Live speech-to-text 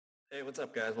Hey, what's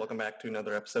up, guys? Welcome back to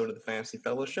another episode of the Fantasy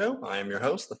Fellow Show. I am your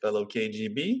host, the Fellow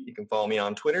KGB. You can follow me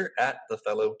on Twitter at the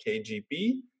Fellow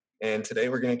KGB. And today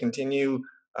we're going to continue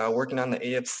working on the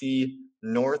AFC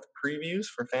North previews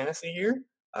for fantasy here.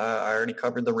 I already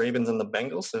covered the Ravens and the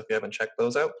Bengals, so if you haven't checked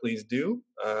those out, please do.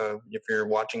 If you're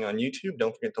watching on YouTube,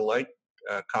 don't forget to like,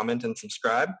 comment, and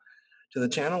subscribe to the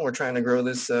channel. We're trying to grow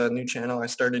this new channel I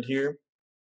started here.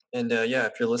 And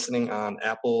if you're listening on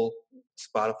Apple,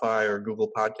 Spotify, or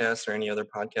Google Podcasts or any other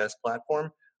podcast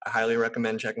platform, I highly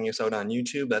recommend checking us out on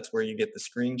YouTube. That's where you get the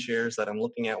screen shares that I'm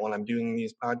looking at when I'm doing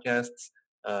these podcasts.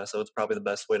 So it's probably the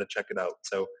best way to check it out.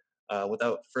 So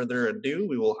without further ado,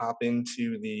 we will hop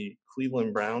into the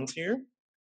Cleveland Browns here.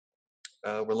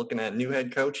 We're looking at new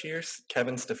head coach here,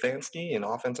 Kevin Stefanski, and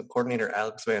offensive coordinator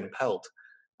Alex Van Pelt.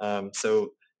 So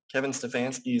Kevin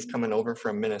Stefanski is coming over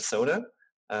from Minnesota.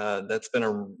 That's been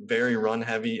a very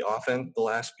run-heavy offense the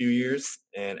last few years.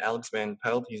 And Alex Van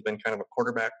Pelt, he's been kind of a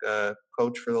quarterback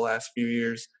coach for the last few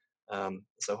years.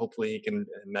 So hopefully he can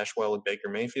mesh well with Baker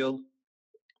Mayfield.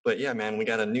 But yeah, man, we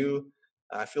got a new.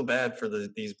 I feel bad for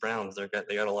these Browns. They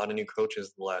got a lot of new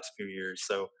coaches the last few years.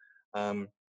 So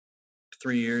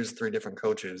 3 years, three different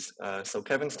coaches. So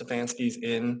Kevin Stefanski's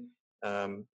in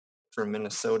from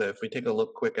Minnesota. If we take a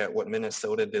look quick at what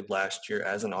Minnesota did last year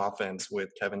as an offense with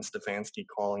Kevin Stefanski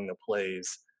calling the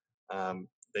plays,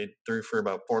 they threw for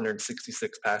about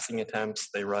 466 passing attempts.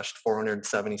 They rushed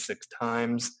 476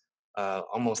 times,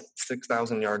 almost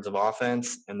 6,000 yards of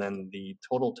offense, and then the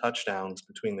total touchdowns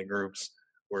between the groups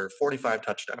were 45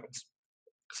 touchdowns.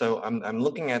 So I'm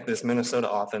looking at this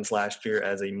Minnesota offense last year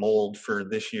as a mold for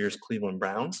this year's Cleveland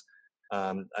Browns.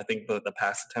 I think the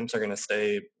pass attempts are going to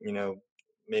stay,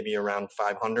 maybe around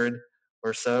 500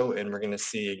 or so, and we're going to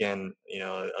see again,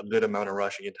 a good amount of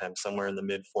rushing attempts somewhere in the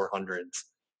mid 400s.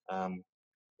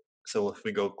 So if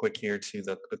we go quick here to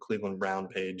the Cleveland Brown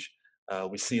page,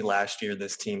 we see last year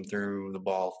this team threw the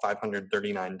ball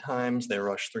 539 times. They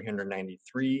rushed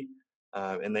 393.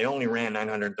 And they only ran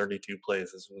 932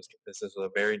 plays. This is a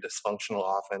very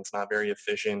dysfunctional offense, not very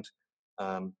efficient.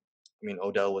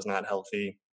 Odell was not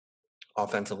healthy.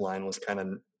 Offensive line was kind of,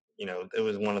 it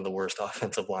was one of the worst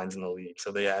offensive lines in the league.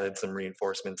 So they added some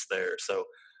reinforcements there. So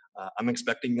I'm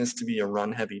expecting this to be a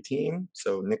run-heavy team.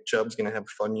 So Nick Chubb's going to have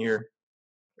a fun year.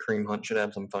 Kareem Hunt should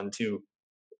have some fun too.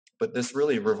 But this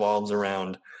really revolves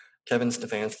around Kevin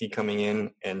Stefanski coming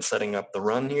in and setting up the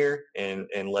run here and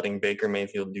letting Baker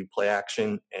Mayfield do play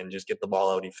action and just get the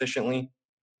ball out efficiently.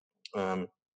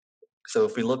 So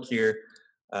if we look here,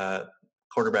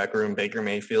 quarterback room, Baker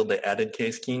Mayfield, they added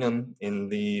Case Keenum in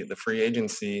the free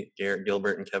agency, Garrett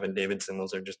Gilbert and Kevin Davidson.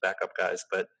 Those are just backup guys.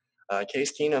 But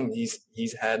Case Keenum,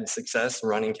 he's had success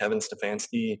running Kevin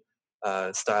Stefanski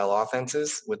style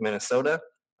offenses with Minnesota.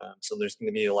 So there's going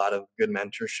to be a lot of good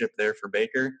mentorship there for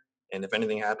Baker. And if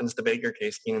anything happens to Baker,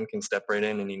 Case Keenum can step right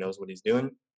in and he knows what he's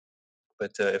doing.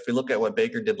 But if we look at what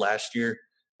Baker did last year,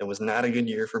 it was not a good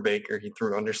year for Baker. He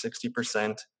threw under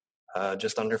 60%,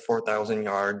 just under 4,000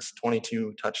 yards,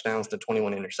 22 touchdowns to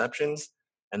 21 interceptions.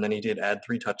 And then he did add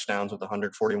 3 touchdowns with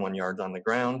 141 yards on the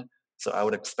ground. So I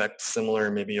would expect similar,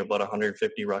 maybe about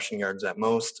 150 rushing yards at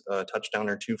most, a touchdown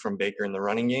or 2 from Baker in the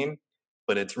running game.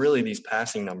 But it's really these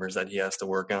passing numbers that he has to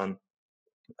work on.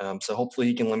 So hopefully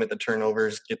he can limit the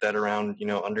turnovers, get that around,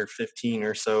 under 15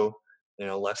 or so.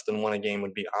 Less than 1 a game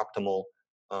would be optimal.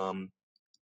 And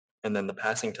then the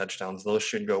passing touchdowns, those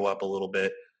should go up a little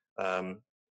bit.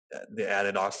 They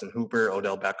added Austin Hooper,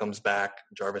 Odell Beckham's back,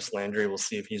 Jarvis Landry. We'll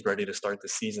see if he's ready to start the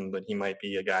season, but he might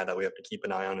be a guy that we have to keep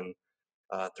an eye on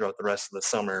and throughout the rest of the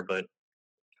summer. But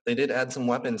they did add some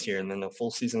weapons here, and then the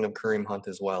full season of Kareem Hunt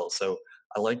as well. So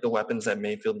I like the weapons that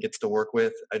Mayfield gets to work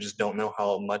with. I just don't know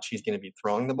how much he's going to be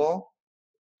throwing the ball.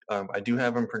 I do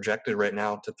have him projected right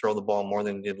now to throw the ball more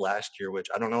than he did last year, which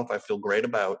I don't know if I feel great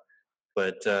about.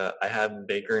 But I have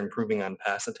Baker improving on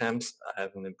pass attempts. I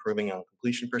have him improving on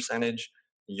completion percentage,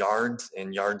 yards,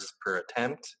 and yards per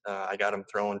attempt. I got him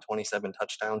throwing 27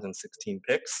 touchdowns and 16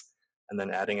 picks, and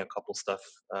then adding a couple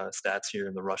stats here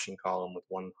in the rushing column with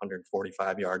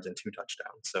 145 yards and 2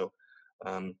 touchdowns. So,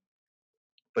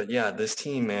 but yeah, this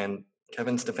team, man,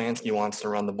 Kevin Stefanski wants to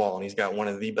run the ball, and he's got one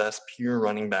of the best pure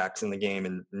running backs in the game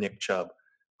in Nick Chubb,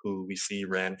 who we see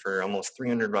ran for almost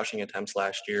 300 rushing attempts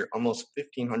last year, almost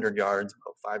 1,500 yards,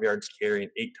 about 5 yards carry,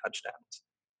 and 8 touchdowns.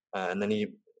 And then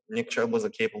Nick Chubb was a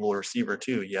capable receiver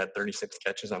too. He had 36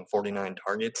 catches on 49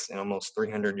 targets and almost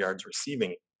 300 yards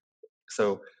receiving.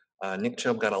 So Nick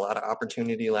Chubb got a lot of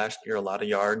opportunity last year, a lot of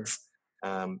yards.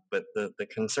 But the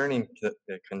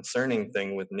concerning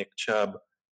thing with Nick Chubb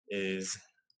is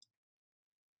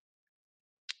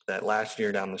that last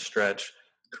year down the stretch,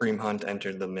 Kareem Hunt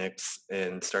entered the mix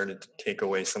and started to take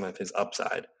away some of his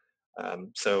upside.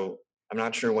 So I'm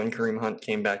not sure when Kareem Hunt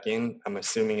came back in. I'm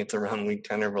assuming it's around week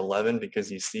 10 or 11 because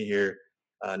you see here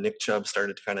Nick Chubb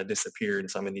started to kind of disappear in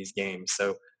some of these games.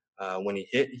 So when he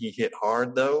hit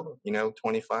hard though,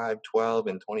 25, 12,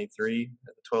 and 23.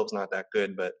 12's not that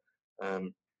good, but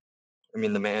um, I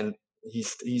mean, the man,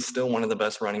 he's still one of the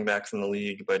best running backs in the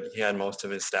league, but he had most of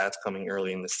his stats coming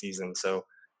early in the season. So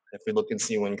if we look and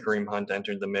see when Kareem Hunt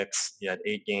entered the mix, he had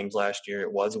 8 games last year.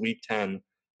 It was week 10,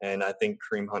 and I think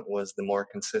Kareem Hunt was the more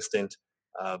consistent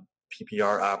uh,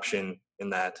 PPR option in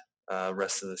that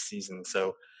rest of the season.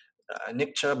 So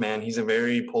Nick Chubb, man, he's a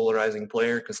very polarizing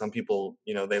player because some people,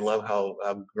 they love how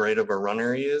great of a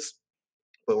runner he is,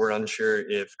 but we're unsure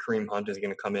if Kareem Hunt is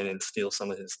going to come in and steal some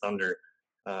of his thunder.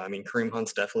 I mean, Kareem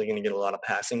Hunt's definitely going to get a lot of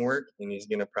passing work, and he's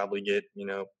going to probably get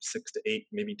 6 to 8,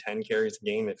 maybe 10 carries a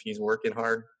game if he's working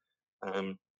hard.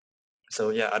 Um, so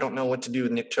yeah, I don't know what to do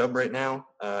with Nick Chubb right now.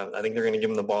 I think they're going to give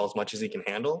him the ball as much as he can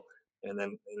handle, and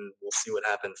we'll see what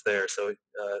happens there. So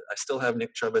I still have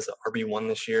Nick Chubb as an RB1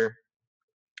 this year,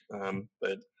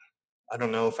 but I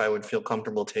don't know if I would feel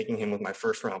comfortable taking him with my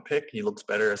first round pick. He looks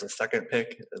better as a second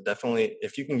pick. Definitely,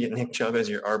 if you can get Nick Chubb as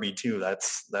your RB2,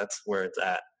 that's where it's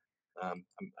at. I'm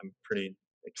pretty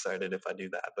excited if I do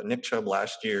that. But Nick Chubb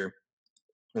last year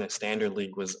in a standard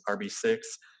league was RB6.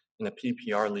 In a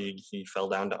PPR league, he fell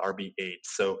down to RB8.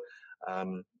 So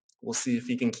um, we'll see if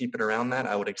he can keep it around that.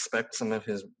 I would expect some of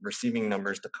his receiving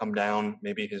numbers to come down.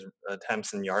 Maybe his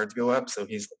attempts and yards go up. So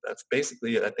that's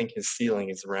basically, I think his ceiling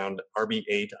is around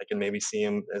RB8. I can maybe see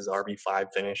him as RB5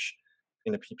 finish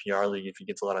in a PPR league if he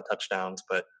gets a lot of touchdowns.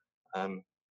 But um,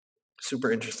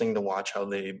 super interesting to watch how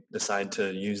they decide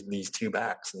to use these two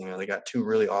backs. They got two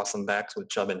really awesome backs with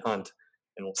Chubb and Hunt,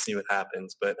 and we'll see what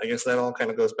happens. But I guess that all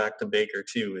kind of goes back to Baker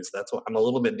too. That's what I'm a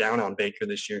little bit down on Baker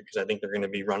this year because I think they're going to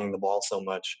be running the ball so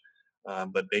much.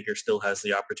 But Baker still has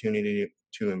the opportunity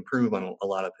to improve on a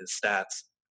lot of his stats.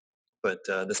 But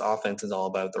this offense is all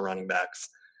about the running backs.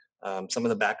 Some of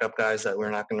the backup guys that we're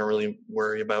not going to really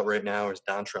worry about right now is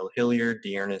Dontrell Hilliard,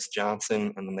 Dearness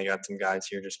Johnson, and then they got some guys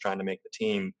here just trying to make the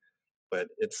team. But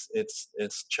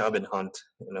it's Chubb and Hunt,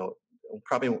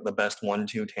 probably the best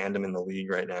 1-2 tandem in the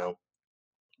league right now.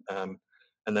 Um,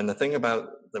 and then the thing about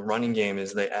the running game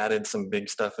is they added some big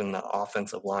stuff in the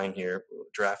offensive line here,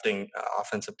 drafting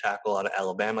offensive tackle out of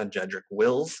Alabama, Jedrick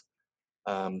Wills.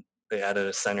 They added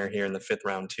a center here in the 5th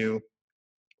round too.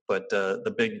 But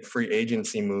the big free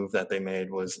agency move that they made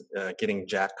was getting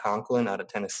Jack Conklin out of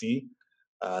Tennessee,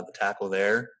 the tackle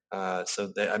there. Their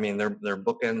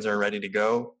bookends are ready to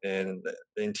go, and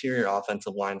the interior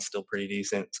offensive line is still pretty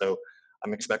decent. So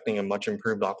I'm expecting a much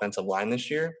improved offensive line this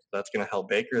year. That's going to help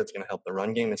Baker. That's going to help the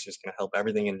run game. It's just going to help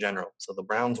everything in general. So the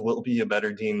Browns will be a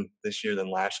better team this year than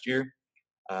last year.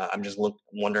 I'm just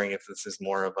wondering if this is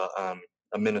more of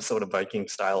a Minnesota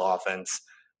Vikings style offense.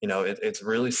 It's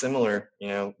really similar.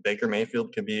 Baker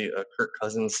Mayfield could be a Kirk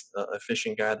Cousins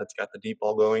efficient guy that's got the deep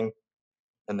ball going,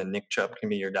 and then Nick Chubb can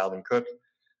be your Dalvin Cook.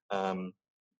 Um,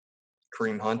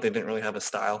 Kareem Hunt, they didn't really have a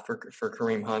style for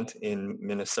Kareem Hunt in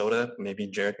Minnesota. Maybe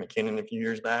Jerick McKinnon a few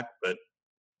years back, but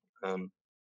um,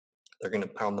 they're going to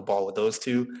pound the ball with those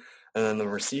two. And then the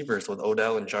receivers with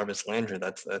Odell and Jarvis Landry,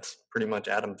 that's pretty much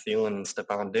Adam Thielen and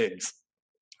Stephon Diggs.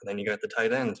 And then you got the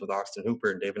tight ends with Austin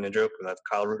Hooper and David Njoku. That's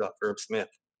Kyle Rudolph, Herb Smith.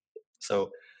 So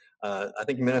I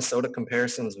think Minnesota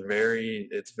comparison is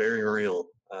it's very real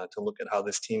to look at how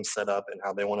this team's set up and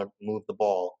how they want to move the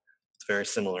ball. It's very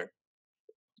similar.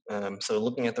 So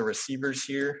looking at the receivers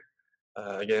here,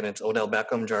 again, it's Odell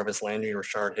Beckham, Jarvis Landry,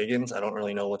 Rashard Higgins. I don't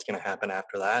really know what's going to happen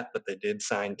after that, but they did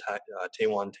sign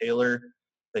Taywan Taylor.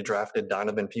 They drafted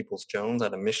Donovan Peoples-Jones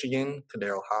out of Michigan.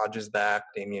 Kadero Hodge is back.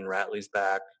 Damian Ratley's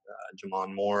back.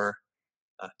 Jamon Moore,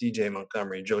 DJ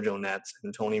Montgomery, JoJo Nets,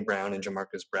 and Tony Brown and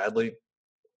Jamarcus Bradley.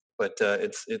 But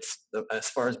it's as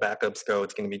far as backups go,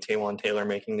 it's going to be Taywan Taylor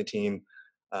making the team,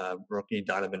 rookie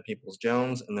Donovan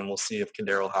Peoples-Jones, and then we'll see if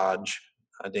Kadero Hodge,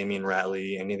 Damian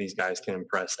Ratley, any of these guys can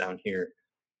impress down here.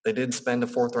 They did spend a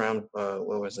 4th round, a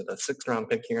 6th round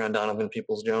pick here on Donovan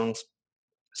Peoples-Jones.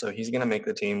 So he's going to make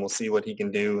the team. We'll see what he can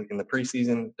do in the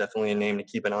preseason. Definitely a name to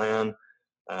keep an eye on.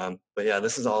 But yeah,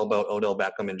 this is all about Odell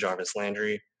Beckham and Jarvis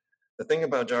Landry. The thing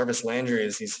about Jarvis Landry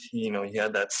is he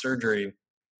had that surgery,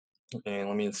 and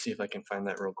let me see if I can find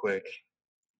that real quick.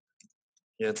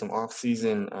 He had some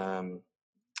off-season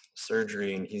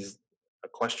surgery, and he's a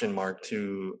question mark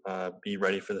to be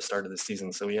ready for the start of the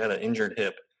season. So he had an injured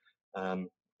hip, and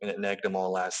it nagged him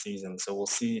all last season. So we'll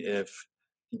see if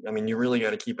you really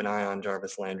got to keep an eye on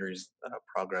Jarvis Landry's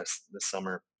progress this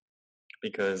summer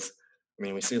because,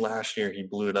 we see last year he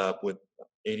blew it up with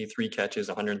 83 catches,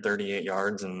 138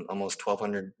 yards, and almost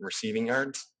 1,200 receiving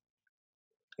yards.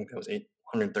 I think that was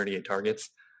 138 targets.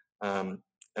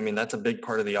 I mean, that's a big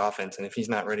part of the offense, and if he's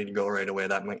not ready to go right away,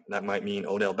 that might mean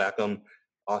Odell Beckham,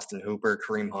 Austin Hooper,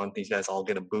 Kareem Hunt. These guys all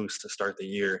get a boost to start the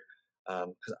year.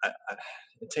 Because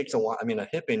it takes a while. I mean, a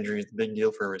hip injury is a big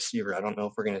deal for a receiver. I don't know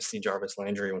if we're going to see Jarvis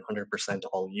Landry 100%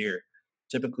 all year.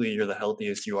 Typically, you're the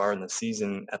healthiest you are in the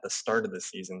season at the start of the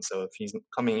season. So if he's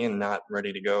coming in not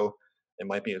ready to go, it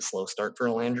might be a slow start for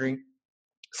Landry.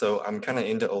 So I'm kind of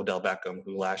into Odell Beckham,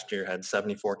 who last year had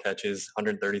 74 catches,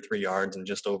 133 yards, and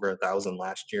just over 1,000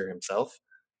 last year himself.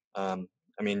 Um,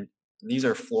 I mean, these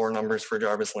are floor numbers for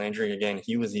Jarvis Landry. Again,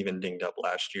 he was even dinged up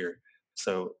last year.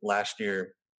 So last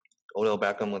year, Odell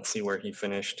Beckham, let's see where he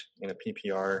finished in a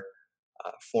PPR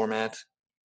format.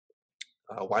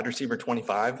 Wide receiver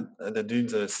 25.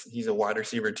 The he's a wide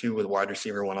receiver 2 with wide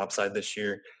receiver 1 upside this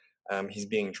year. He's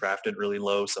being drafted really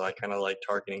low, so I kind of like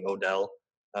targeting Odell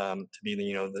to be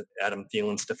the Adam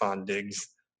Thielen, Stephon Diggs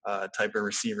type of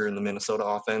receiver in the Minnesota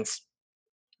offense.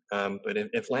 But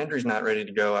if Landry's not ready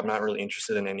to go, I'm not really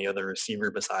interested in any other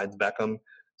receiver besides Beckham.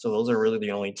 So those are really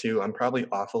the only two. I'm probably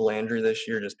off of Landry this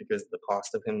year just because the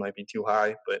cost of him might be too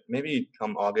high. But maybe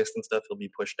come August and stuff, he'll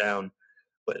be pushed down.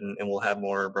 And we'll have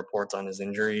more reports on his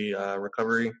injury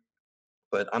recovery.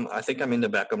 But I think I'm into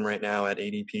Beckham right now at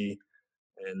ADP.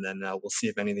 And then we'll see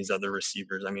if any of these other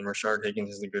receivers. I mean, Rashard Higgins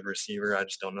is a good receiver. I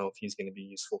just don't know if he's going to be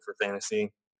useful for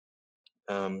fantasy.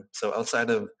 So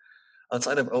outside of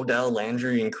Odell,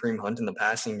 Landry, and Kareem Hunt in the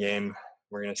passing game,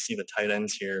 we're going to see the tight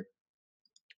ends here.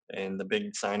 And the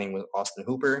big signing was Austin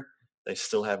Hooper. They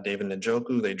still have David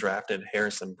Njoku. They drafted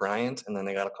Harrison Bryant, and then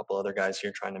they got a couple other guys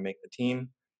here trying to make the team.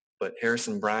 But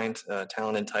Harrison Bryant,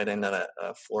 talented tight end out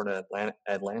of Florida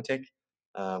Atlantic,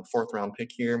 fourth-round pick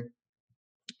here.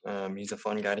 He's a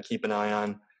fun guy to keep an eye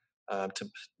on. To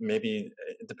maybe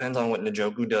it depends on what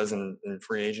Njoku does in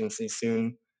free agency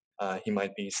soon. He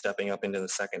might be stepping up into the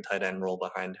second tight end role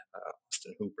behind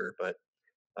Austin Hooper. But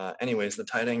anyways, the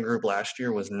tight end group last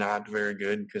year was not very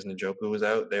good because Njoku was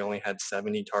out. They only had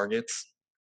 70 targets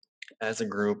as a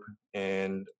group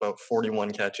and about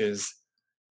 41 catches,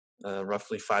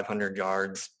 roughly 500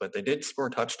 yards, but they did score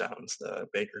touchdowns.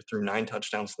 Baker threw 9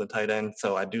 touchdowns to the tight end,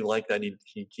 so I do like that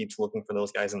he keeps looking for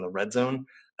those guys in the red zone.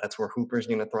 That's where Hooper's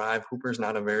going to thrive. Hooper's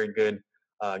not a very good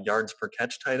yards per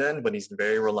catch tight end, but he's a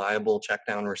very reliable check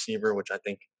down receiver, which I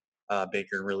think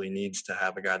Baker really needs to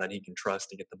have a guy that he can trust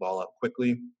to get the ball out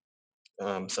quickly.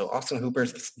 So Austin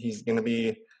Hooper's he's going to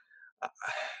be.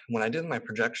 When I did my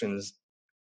projections,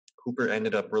 Hooper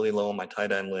ended up really low on my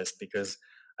tight end list because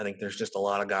I think there's just a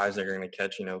lot of guys that are going to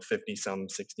catch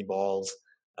 60 balls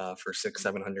for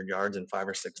 600-700 yards and 5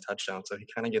 or 6 touchdowns. So he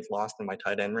kind of gets lost in my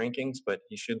tight end rankings, but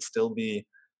he should still be,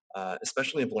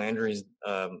 especially if Landry's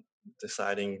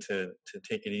deciding to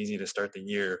take it easy to start the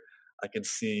year. I could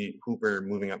see Hooper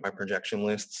moving up my projection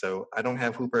list. So I don't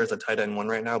have Hooper as a tight end 1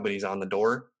 right now, but he's on the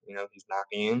door. He's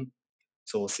knocking in.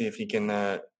 So we'll see if he can.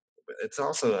 It's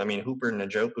also, I mean, Hooper and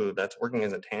Njoku, that's working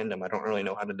as a tandem. I don't really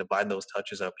know how to divide those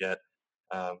touches up yet.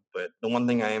 But the one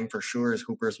thing I am for sure is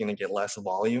Hooper's going to get less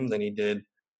volume than he did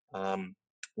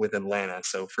with Atlanta.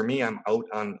 So for me, I'm out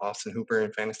on Austin Hooper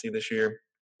in fantasy this year.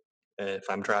 If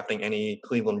I'm drafting any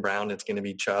Cleveland Brown, it's going to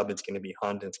be Chubb, it's going to be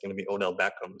Hunt, it's going to be Odell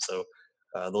Beckham. So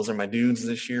those are my dudes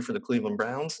this year for the Cleveland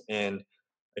Browns. And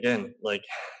again,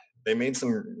 they made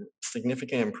some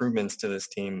significant improvements to this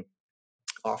team.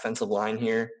 Offensive line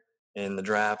here in the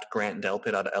draft, Grant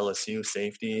Delpit out of LSU,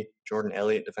 safety, Jordan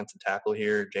Elliott, defensive tackle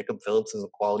here. Jacob Phillips is a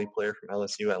quality player from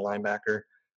LSU at linebacker.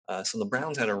 So the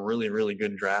Browns had a really, really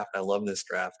good draft. I love this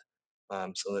draft.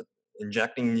 So that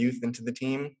injecting youth into the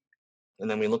team. And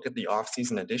then we look at the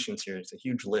offseason additions here. It's a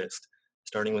huge list,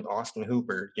 starting with Austin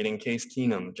Hooper, getting Case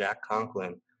Keenum, Jack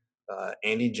Conklin,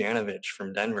 Andy Janovich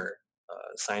from Denver,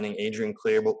 signing Adrian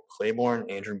Claiborne,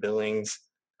 Andrew Billings,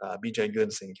 B.J.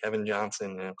 Goodson, Kevin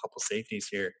Johnson, and a couple safeties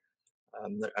here.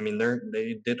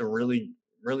 They did a really,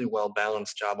 really well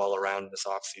balanced job all around this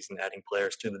offseason, adding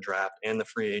players to the draft and the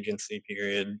free agency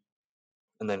period,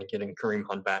 and then getting Kareem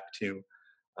Hunt back too.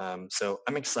 So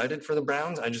I'm excited for the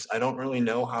Browns. I don't really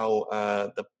know how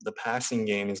the passing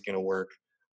game is going to work.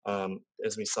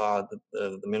 As we saw,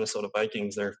 the Minnesota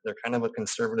Vikings, they're kind of a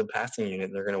conservative passing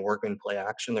unit. They're going to work in play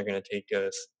action. They're going to take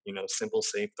simple,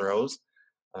 safe throws.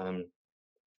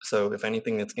 So if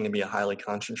anything, it's going to be a highly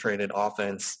concentrated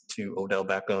offense to Odell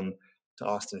Beckham, to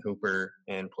Austin Hooper,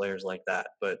 and players like that.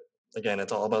 But again,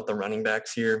 it's all about the running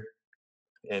backs here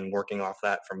and working off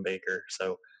that from Baker.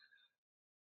 So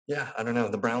Yeah, I don't know.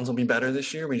 The Browns will be better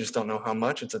this year. We just don't know how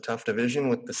much. It's a tough division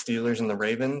with the Steelers and the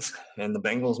Ravens, and the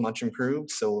Bengals much improved.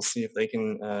 So we'll see if they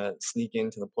can sneak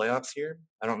into the playoffs here.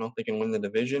 I don't know if they can win the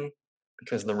division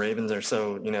because the Ravens are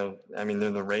so, I mean,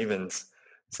 they're the Ravens.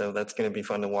 So that's going to be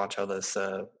fun to watch how this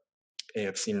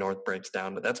AFC North breaks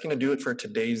down. But that's going to do it for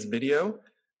today's video.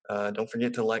 Don't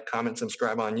forget to like, comment,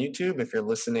 subscribe on YouTube. If you're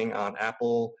listening on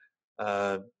Apple,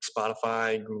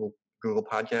 Spotify, Google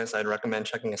Podcasts, I'd recommend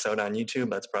checking us out on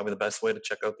YouTube. That's probably the best way to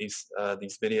check out these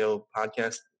video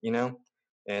podcasts.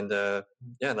 And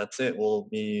yeah, that's it. We'll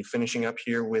be finishing up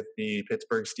here with the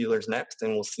Pittsburgh Steelers next,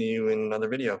 and we'll see you in another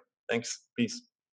video. Thanks. Peace.